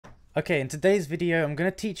Okay, in today's video, I'm going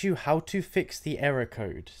to teach you how to fix the error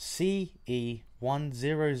code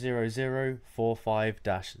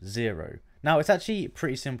Ce-100045-0. Now, it's actually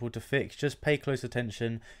pretty simple to fix. Just pay close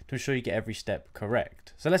attention to ensure you get every step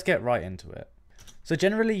correct. So let's get right into it. So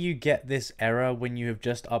generally you get this error when you have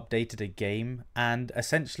just updated a game and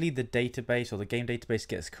essentially the database or the game database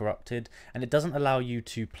gets corrupted and it doesn't allow you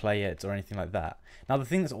to play it or anything like that. Now the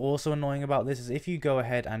thing that's also annoying about this is if you go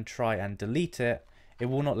ahead and try and delete it, it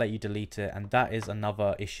will not let you delete it, and that is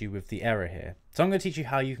another issue with the error here. So I'm going to teach you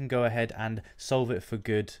how you can go ahead and solve it for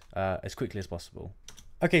good as quickly as possible.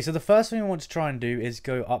 Okay, so the first thing we want to try and do is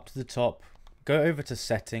go up to the top, go over to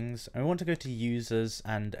settings, and we want to go to users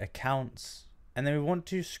and accounts, and then we want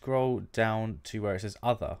to scroll down to where it says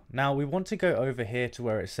other. Now we want to go over here to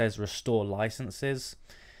where it says restore licenses.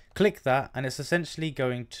 Click that and it's essentially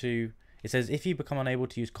going to, it says if you become unable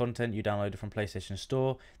to use content you downloaded from PlayStation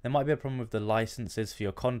Store, there might be a problem with the licenses for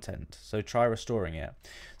your content, so try restoring it.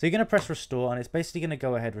 So you're going to press restore and it's basically going to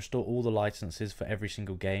go ahead restore all the licenses for every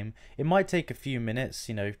single game. It might take a few minutes,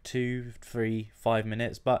 2, 3, 5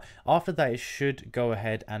 minutes, but after that it should go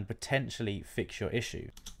ahead and potentially fix your issue.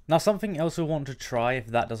 Now something else we'll want to try if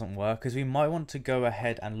that doesn't work is we might want to go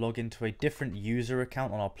ahead and log into a different user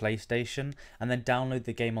account on our PlayStation and then download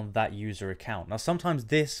the game on that user account. Now sometimes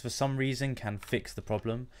this for some reason can fix the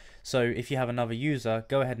problem, so if you have another user,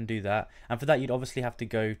 go ahead and do that, and for that you'd obviously have to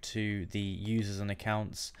go to the users and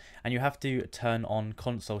accounts and you have to turn on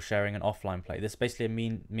console sharing and offline play. This basically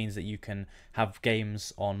means that you can have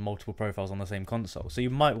games on multiple profiles on the same console, so you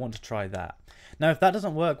might want to try that. Now if that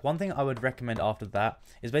doesn't work, one thing I would recommend after that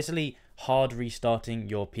is basically hard restarting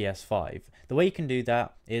your PS5. The way you can do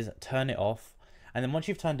that is turn it off, and then once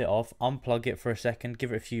you've turned it off, unplug it for a second,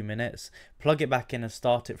 give it a few minutes, plug it back in and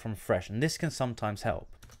start it from fresh, and this can sometimes help.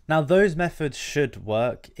 Now those methods should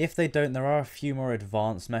work. If they don't, there are a few more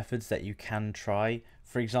advanced methods that you can try.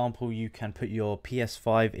 For example, you can put your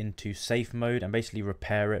PS5 into safe mode and basically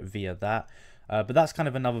repair it via that. But that's kind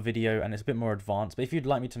of another video and it's a bit more advanced. But if you'd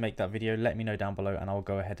like me to make that video, let me know down below and I'll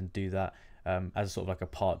go ahead and do that as sort of like a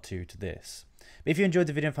part 2 to this. But if you enjoyed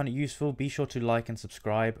the video and found it useful, be sure to like and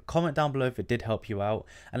subscribe. Comment down below if it did help you out.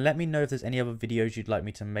 And let me know if there's any other videos you'd like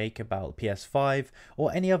me to make about PS5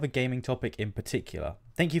 or any other gaming topic in particular.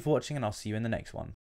 Thank you for watching and I'll see you in the next one.